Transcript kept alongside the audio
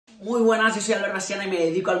Muy buenas, yo soy Albert Rasiana y me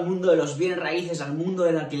dedico al mundo de los bienes raíces, al mundo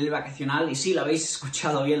del alquiler vacacional. Y sí, lo habéis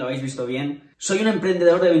escuchado bien, lo habéis visto bien. Soy un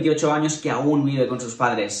emprendedor de 28 años que aún vive con sus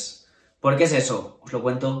padres. ¿Por qué es eso? Os lo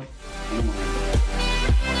cuento en un momento.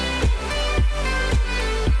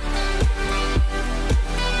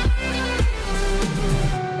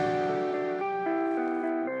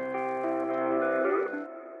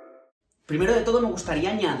 Primero de todo me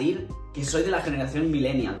gustaría añadir que soy de la generación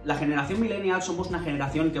millennial. La generación millennial somos una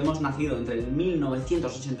generación que hemos nacido entre el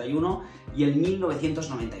 1981 y el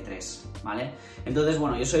 1993, ¿vale? Entonces,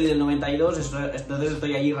 bueno, yo soy del 92, entonces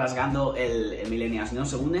estoy allí rasgando el millennials, ¿no?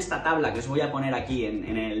 Según esta tabla que os voy a poner aquí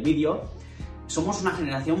en el vídeo, somos una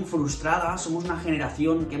generación frustrada, somos una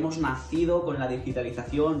generación que hemos nacido con la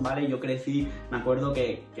digitalización, ¿vale? Yo crecí, me acuerdo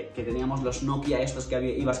que teníamos los Nokia estos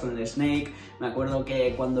que ibas con el Snake, me acuerdo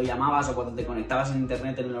que cuando llamabas o cuando te conectabas en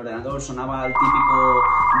internet en el ordenador sonaba el típico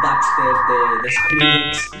dubstep de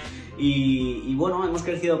Skrillex. Y bueno, hemos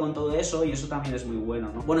crecido con todo eso y eso también es muy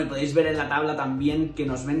bueno, ¿no? Bueno, y podéis ver en la tabla también que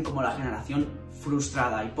nos ven como la generación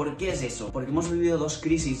frustrada. ¿Y por qué es eso? Porque hemos vivido dos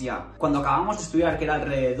crisis ya. Cuando acabamos de estudiar, que era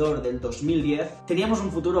alrededor del 2010, teníamos un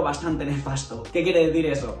futuro bastante nefasto. ¿Qué quiere decir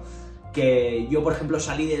eso? Que yo, por ejemplo,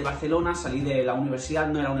 salí de Barcelona, salí de la universidad,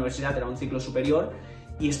 no era universidad, era un ciclo superior,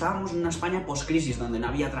 y estábamos en una España post-crisis, donde no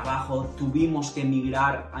había trabajo, tuvimos que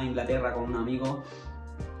emigrar a Inglaterra con un amigo.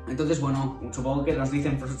 Entonces, bueno, supongo que nos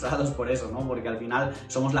dicen frustrados por eso, ¿no? Porque al final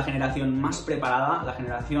somos la generación más preparada, la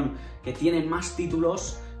generación que tiene más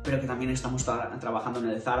títulos, pero que también estamos trabajando en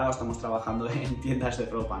el Zara o estamos trabajando en tiendas de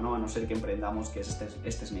ropa, ¿no? A no ser que emprendamos, que este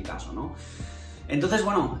es mi caso, ¿no? Entonces,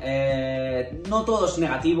 bueno, no todo es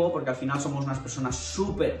negativo, porque al final somos unas personas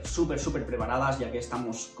súper preparadas, ya que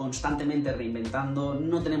estamos constantemente reinventando,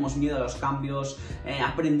 no tenemos miedo a los cambios,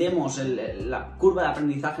 aprendemos, la curva de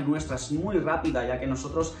aprendizaje nuestra es muy rápida, ya que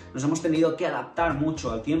nosotros nos hemos tenido que adaptar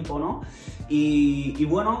mucho al tiempo, ¿no? Y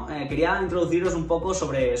bueno, quería introduciros un poco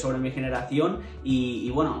sobre mi generación y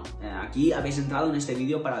bueno, aquí habéis entrado en este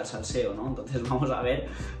vídeo para el salseo, ¿no? Entonces vamos a ver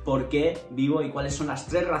por qué vivo y cuáles son las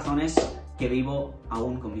 3 razones que vivo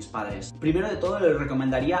aún con mis padres. Primero de todo, le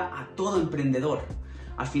recomendaría a todo emprendedor.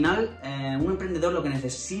 Al final, un emprendedor lo que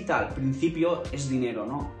necesita al principio es dinero,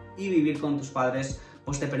 ¿no? Y vivir con tus padres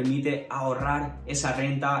pues te permite ahorrar esa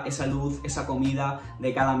renta, esa luz, esa comida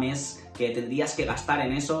de cada mes que tendrías que gastar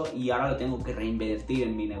en eso y ahora lo tengo que reinvertir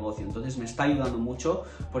en mi negocio. Entonces me está ayudando mucho,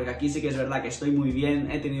 porque aquí sí que es verdad que estoy muy bien,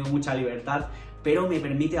 he tenido mucha libertad, pero me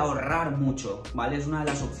permite ahorrar mucho, ¿vale? Es una de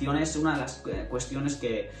las opciones, una de las cuestiones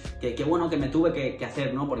que bueno, que me tuve que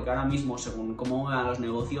hacer, ¿no? Porque ahora mismo, según cómo van los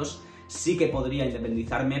negocios, sí que podría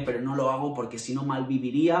independizarme, pero no lo hago porque si no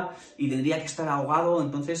malviviría y tendría que estar ahogado.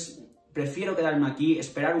 Entonces prefiero quedarme aquí,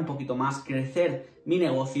 esperar un poquito más, crecer mi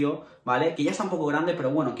negocio, ¿vale? Que ya está un poco grande,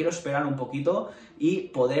 pero bueno, quiero esperar un poquito y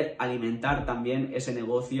poder alimentar también ese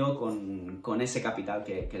negocio con ese capital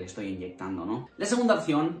que le estoy inyectando, ¿no? La segunda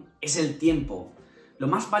opción es el tiempo. Lo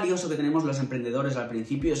más valioso que tenemos los emprendedores al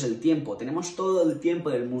principio es el tiempo. Tenemos todo el tiempo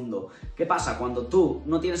del mundo. ¿Qué pasa? Cuando tú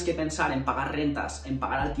no tienes que pensar en pagar rentas, en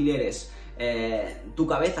pagar alquileres, tu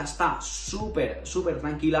cabeza está súper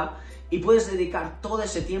tranquila y puedes dedicar todo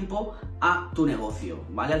ese tiempo a tu negocio,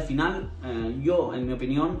 ¿vale? Al final, yo, en mi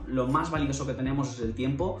opinión, lo más valioso que tenemos es el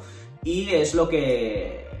tiempo y es lo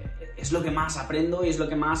que más aprendo y es lo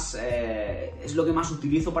que más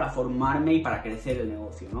utilizo para formarme y para crecer el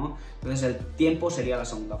negocio, ¿no? Entonces el tiempo sería la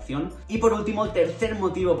segunda opción. Y por último, el tercer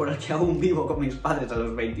motivo por el que aún vivo con mis padres a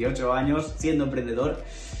los 28 años siendo emprendedor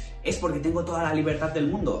es porque tengo toda la libertad del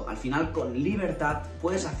mundo. Al final, con libertad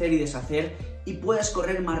puedes hacer y deshacer y puedes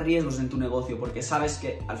correr más riesgos en tu negocio porque sabes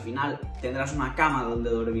que al final tendrás una cama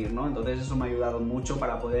donde dormir, ¿no? Entonces eso me ha ayudado mucho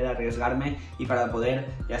para poder arriesgarme y para poder,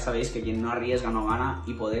 ya sabéis que quien no arriesga no gana,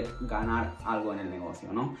 y poder ganar algo en el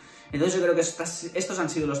negocio, ¿no? Entonces yo creo que estos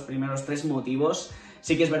han sido los primeros 3 motivos.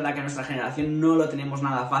 Sí que es verdad que nuestra generación no lo tenemos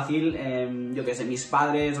nada fácil. Yo que sé, mis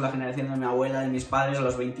padres o la generación de mi abuela, de mis padres, a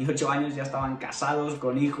los 28 años ya estaban casados,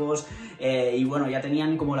 con hijos, y bueno, ya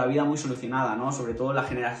tenían como la vida muy solucionada, ¿no? Sobre todo la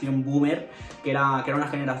generación boomer, que era una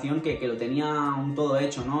generación que lo tenía un todo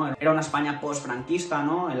hecho, ¿no? Era una España post-franquista,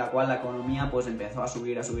 ¿no? En la cual la economía pues empezó a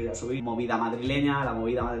subir. Movida madrileña, la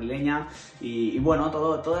movida madrileña, y bueno,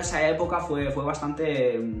 toda esa época fue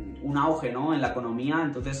bastante un auge, ¿no? En la economía.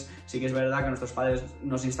 Entonces sí que es verdad que nuestros padres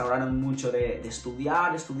nos instauraron mucho de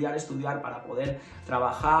estudiar para poder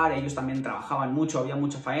trabajar. Ellos también trabajaban mucho, había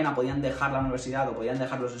mucha faena, podían dejar la universidad o podían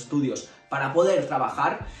dejar los estudios para poder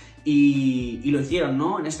trabajar. Y lo hicieron,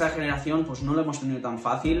 ¿no? En esta generación pues no lo hemos tenido tan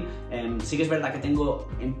fácil. Sí que es verdad que tengo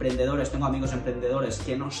amigos emprendedores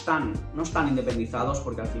que no están independizados,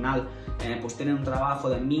 porque al final pues tienen un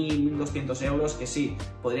trabajo de 1.000, 1.200 euros, que sí,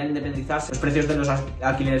 podrían independizarse. Los precios de los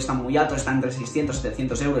alquileres están muy altos, están entre 600 y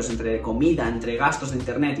 700 euros, entre comida, entre gastos de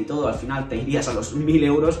internet y todo. Al final te irías a los 1.000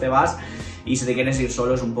 euros, te vas, y si te quieres ir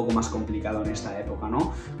solo es un poco más complicado en esta época,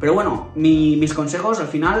 ¿no? Pero bueno, mis consejos al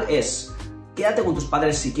final es: quédate con tus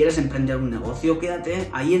padres si quieres emprender un negocio, quédate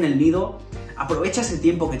ahí en el nido, aprovecha ese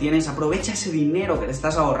tiempo que tienes, aprovecha ese dinero que te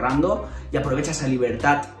estás ahorrando y aprovecha esa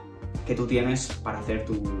libertad que tú tienes para hacer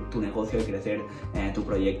tu negocio y crecer tu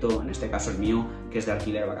proyecto, en este caso el mío, que es de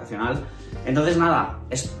alquiler vacacional. Entonces nada,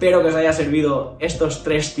 espero que os haya servido estos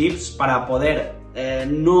 3 tips para poder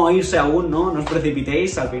no irse aún, ¿no? No os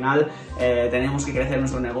precipitéis, al final tenemos que crecer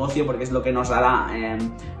nuestro negocio porque es lo que nos dará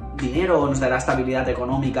dinero, nos dará estabilidad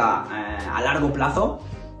económica a largo plazo.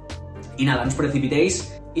 Y nada, no os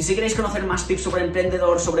precipitéis. Y si queréis conocer más tips sobre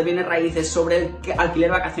emprendedor, sobre bienes raíces, sobre el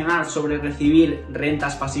alquiler vacacional, sobre recibir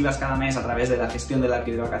rentas pasivas cada mes a través de la gestión del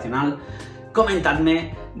alquiler vacacional,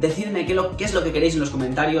 comentadme, decidme qué es lo que queréis en los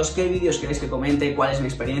comentarios, qué vídeos queréis que comente, cuál es mi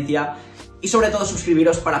experiencia, y sobre todo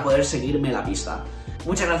suscribiros para poder seguirme la pista.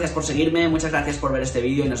 Muchas gracias por seguirme, muchas gracias por ver este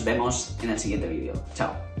vídeo y nos vemos en el siguiente vídeo.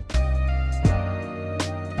 Chao.